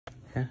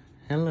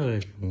Hello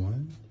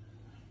everyone.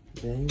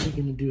 Today we're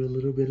gonna do a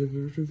little bit of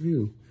a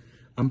review.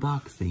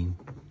 Unboxing.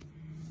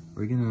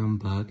 We're gonna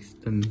unbox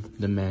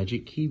the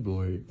Magic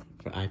Keyboard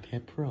for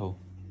iPad Pro.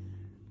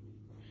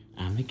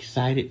 I'm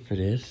excited for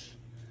this.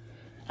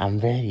 I'm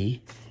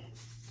ready.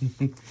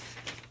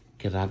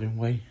 Cause I've been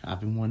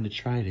wanting to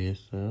try this,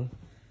 so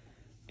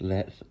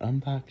let's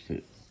unbox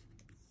it.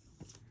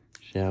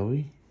 Shall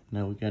we?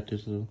 Now we got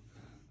this little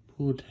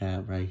pull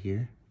tab right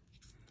here.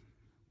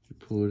 You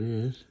pull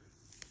this.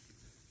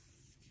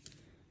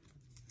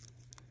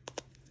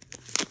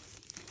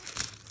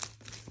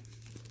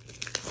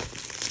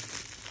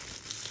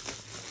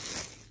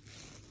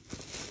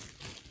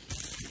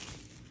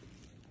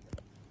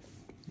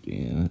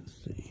 Yeah, let's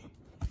see.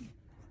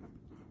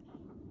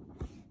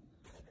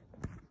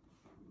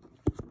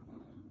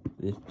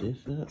 Lift this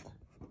up.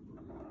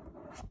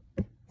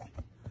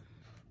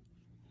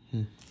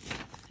 And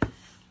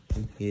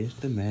here's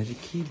the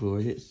Magic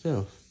Keyboard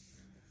itself.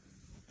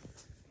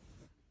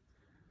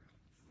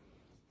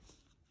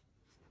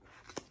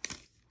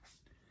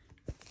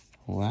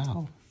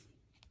 Wow.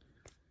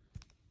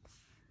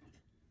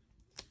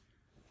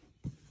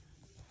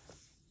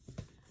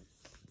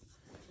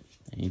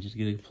 And you just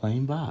get a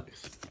plain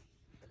box.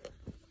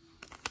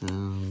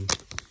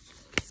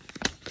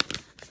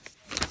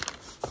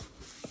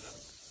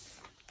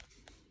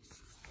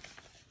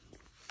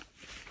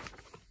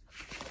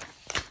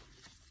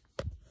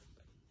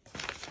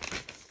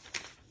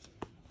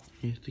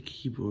 Here's the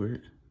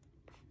keyboard.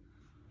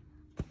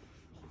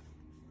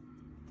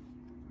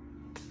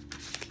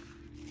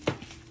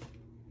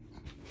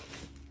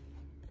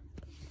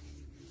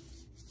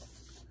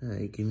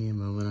 Alright, give me a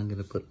moment. I'm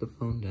gonna put the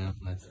phone down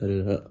and set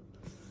it up.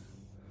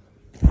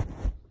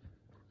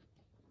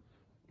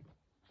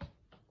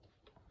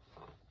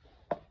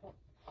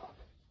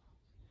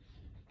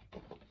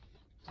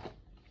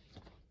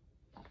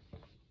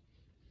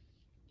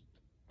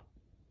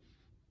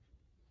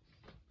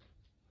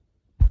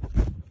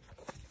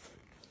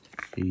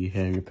 Here you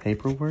have your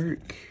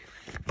paperwork.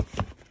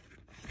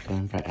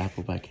 Done by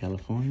Apple by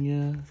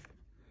California.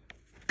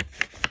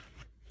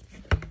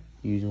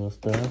 Usual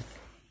stuff.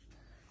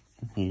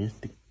 And here's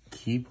the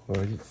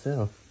keyboard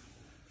itself.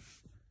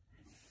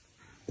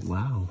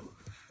 Wow.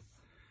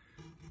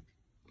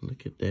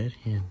 Look at that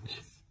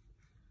hinge.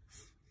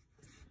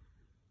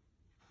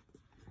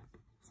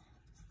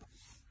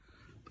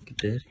 Look at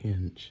that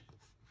hinge.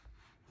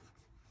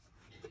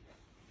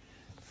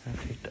 I'll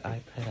take the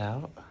iPad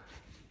out.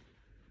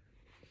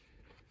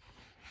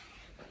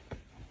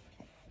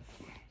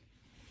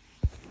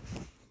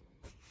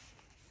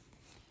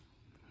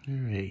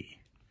 Alright,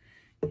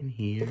 and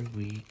here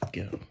we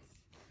go.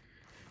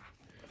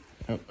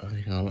 Oh,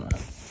 hold on.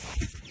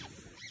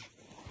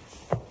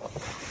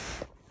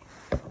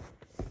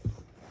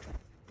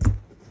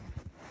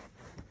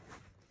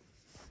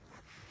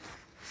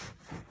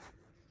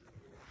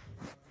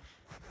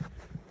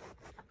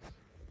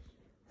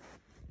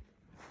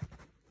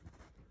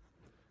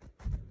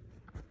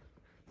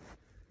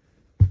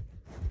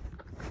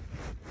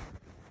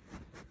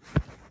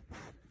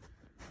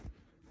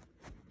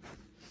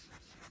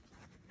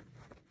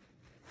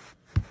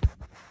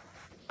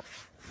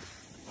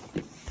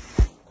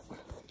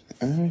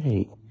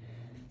 Alright,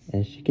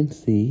 as you can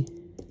see,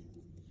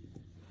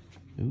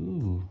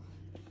 ooh,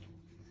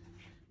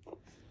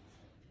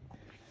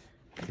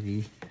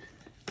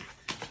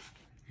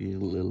 it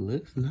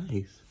looks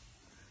nice.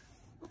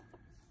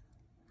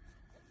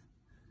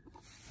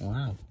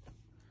 Wow.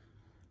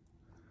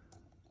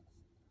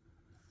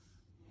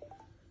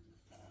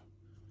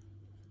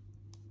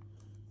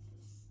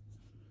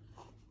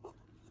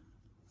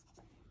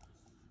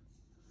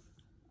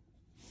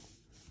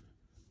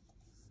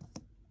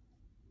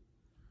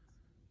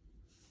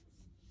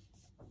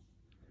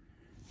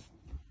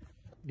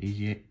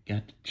 You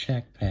got the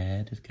check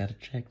pad. It's got a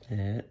check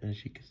pad,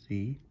 as you can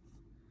see.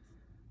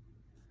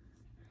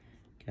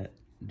 Got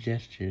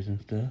gestures and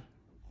stuff.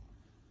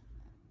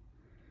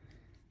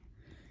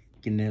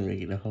 You can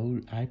navigate the whole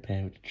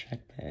iPad with the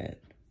check pad.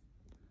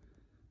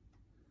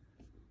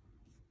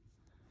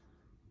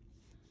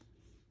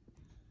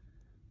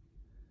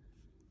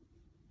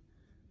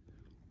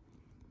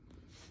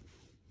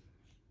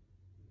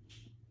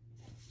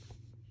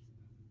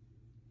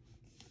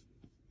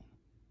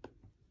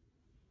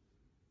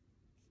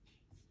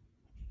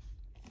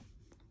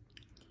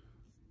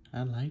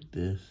 I like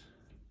this.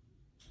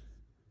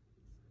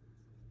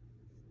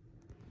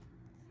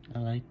 I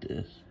like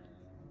this.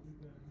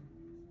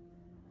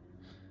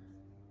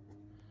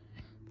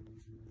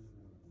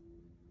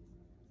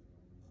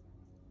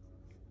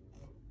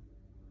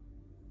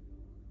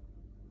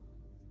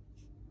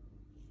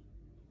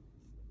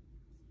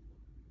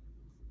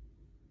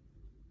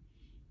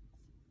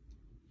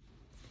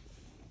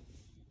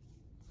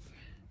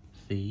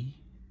 See?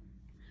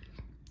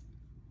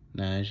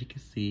 Now, as you can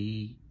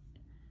see,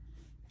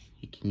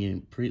 you can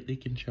completely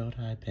control the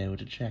iPad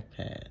with a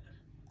trackpad.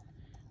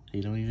 So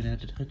you don't even have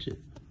to touch it.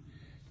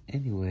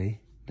 Anyway,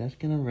 that's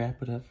gonna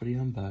wrap it up for the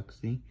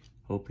unboxing.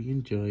 Hope you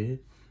enjoy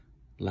it.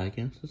 like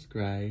and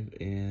subscribe,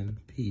 and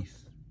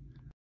peace.